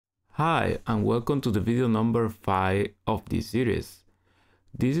Hi and welcome to the video number 5 of this series.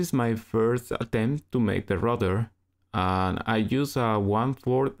 This is my first attempt to make the rudder and I use a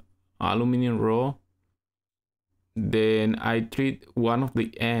 1/4 aluminum rod. Then I treat one of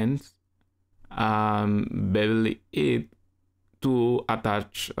the ends and bevel it to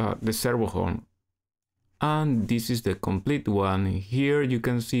attach the servo horn. And this is the complete one. Here you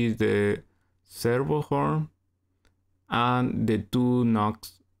can see the servo horn and the two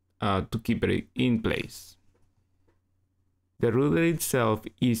knocks to keep it in place. The rudder itself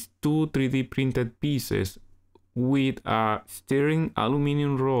is two 3D printed pieces with a steering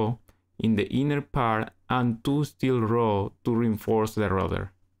aluminum rod in the inner part and two steel rods to reinforce the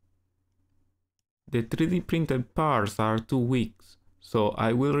rudder. The 3D printed parts are too weak, so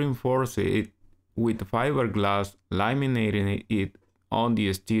I will reinforce it with fiberglass, laminating it on the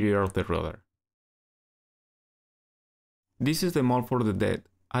exterior of the rudder. This is the mold for the deck.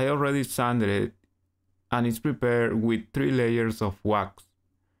 I already sanded it and it's prepared with 3 layers of wax.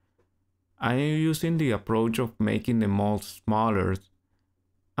 I am using the approach of making the mold smaller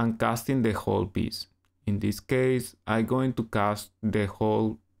and casting the whole piece. In this case, I'm going to cast the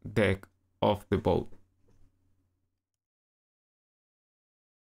whole deck of the boat.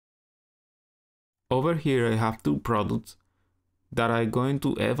 Over here I have two products that I'm going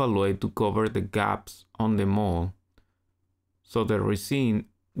to evaluate to cover the gaps on the mold, so the resin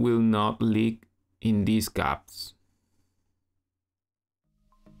will not leak in these gaps.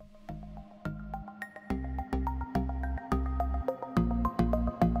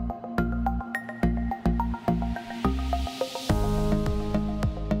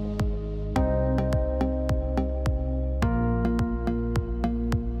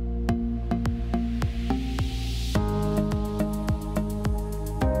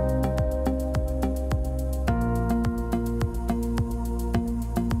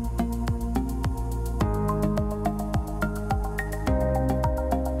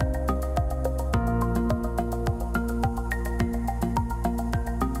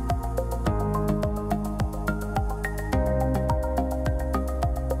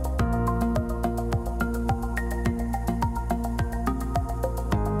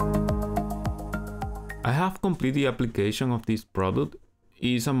 I have completed the application of this product.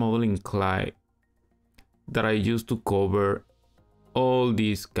 It's a modeling clay that I use to cover all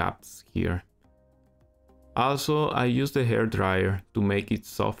these gaps here. Also, I use the hair dryer to make it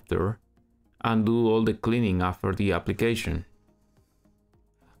softer and do all the cleaning after the application.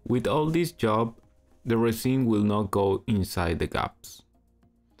 With all this job, the resin will not go inside the gaps.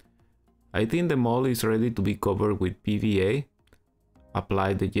 I think the mold is ready to be covered with PVA.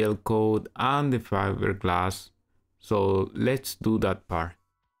 Apply the gel coat and the fiberglass, so let's do that part.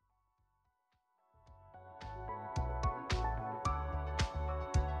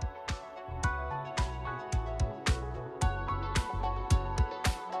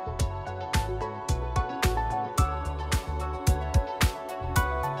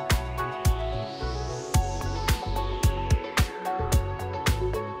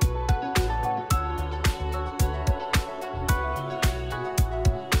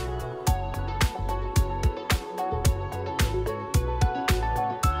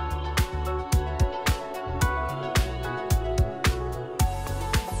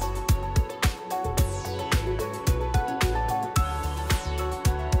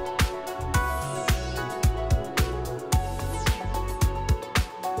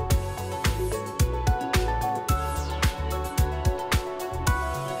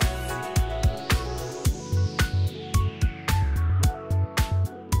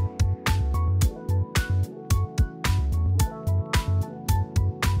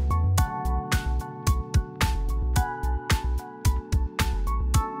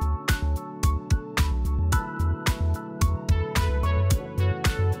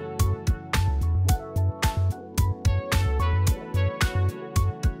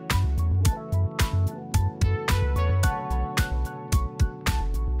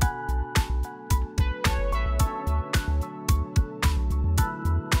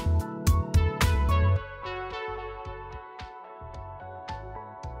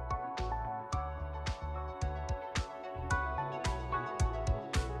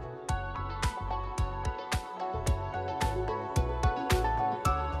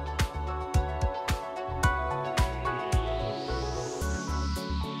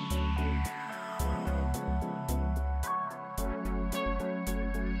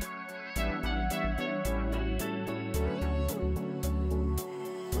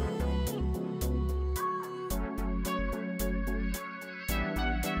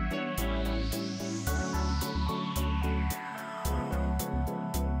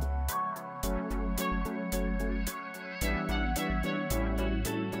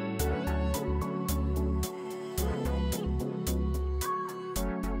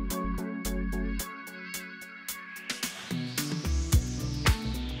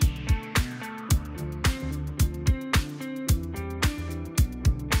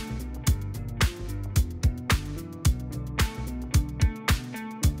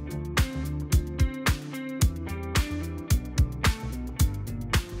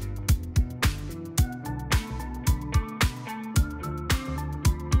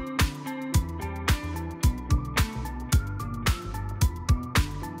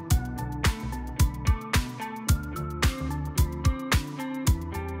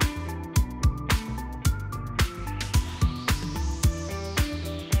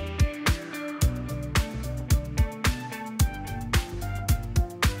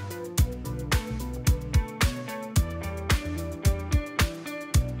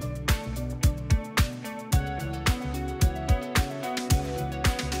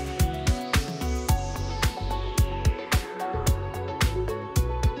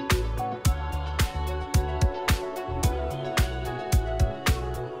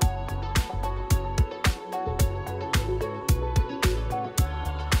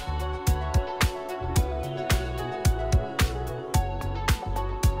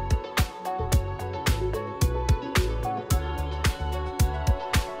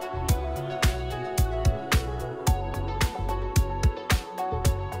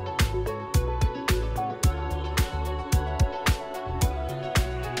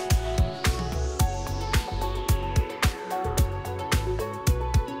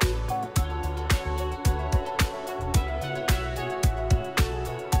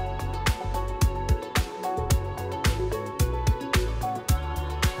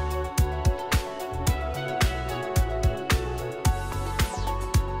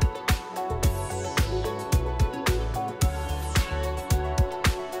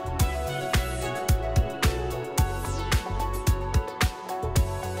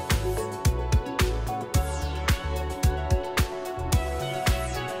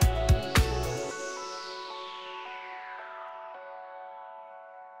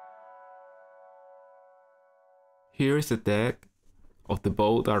 Here is the deck of the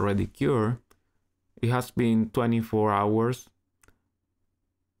boat already cured. It has been 24 hours.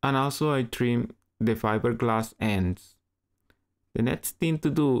 And also I trimmed the fiberglass ends. The next thing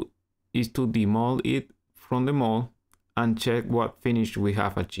to do is to demold it from the mold and check what finish we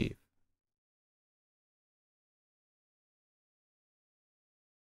have achieved.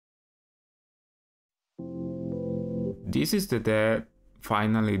 This is the deck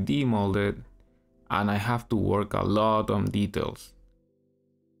finally demolded, and I have to work a lot on details.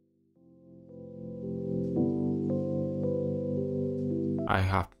 I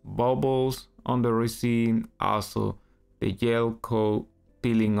have bubbles on the resin, also the gel coat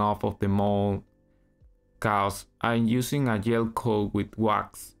peeling off of the mold, cause I'm using a gel coat with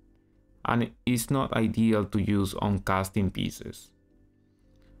wax, and it's not ideal to use on casting pieces.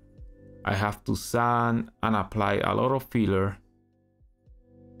 I have to sand and apply a lot of filler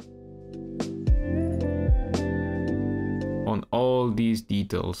on all these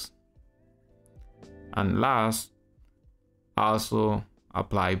details. And last, also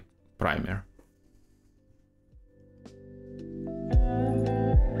apply primer.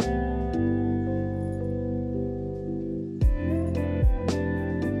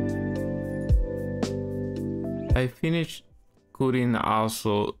 I finished cutting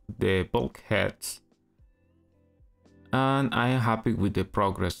also the bulkheads, and I am happy with the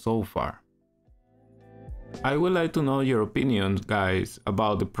progress so far. I would like to know your opinions, guys,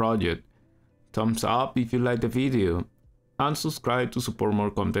 about the project. Thumbs up if you like the video, and subscribe to support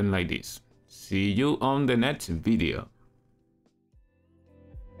more content like this. See you on the next video.